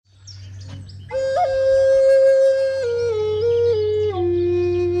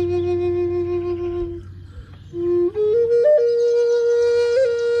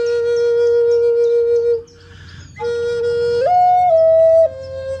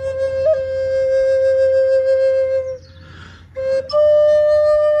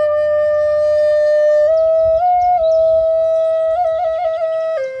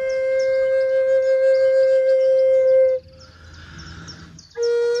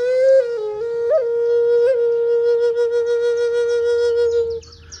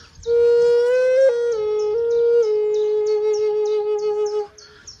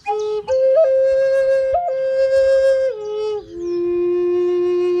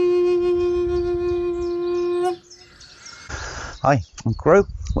Hi, I'm Crow.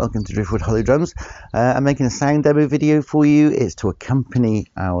 Welcome to Driftwood Hollow Drums. I'm making a sound demo video for you. It's to accompany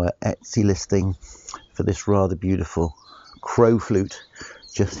our Etsy listing for this rather beautiful crow flute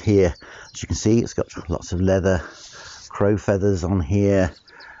just here. As you can see, it's got lots of leather crow feathers on here,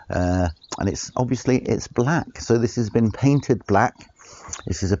 and it's black. So this has been painted black.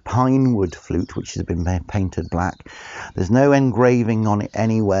 This is a pine wood flute which has been painted black. There's no engraving on it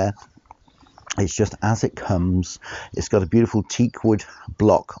anywhere. It's just as it comes. It's got a beautiful teak wood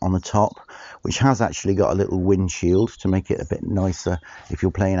block on the top, which has actually got a little windshield to make it a bit nicer if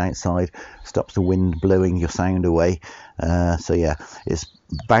you're playing outside. Stops the wind blowing your sound away. So yeah, it's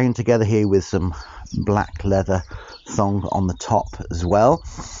bound together here with some black leather thong on the top as well.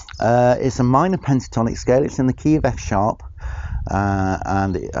 It's a minor pentatonic scale. It's in the key of F sharp,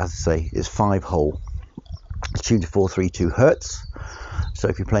 and as I say, it's 5-hole. It's tuned to 432 Hertz. So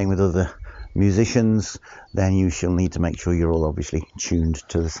if you're playing with other musicians, then you shall need to make sure you're all obviously tuned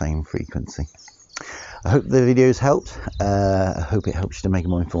to the same frequency. I hope the video's helped. I hope it helps you to make a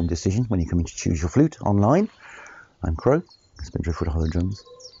more informed decision when you're coming to choose your flute online. I'm Crow. It's been Driftwood Hollow Drums.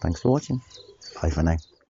 Thanks for watching. Bye for now.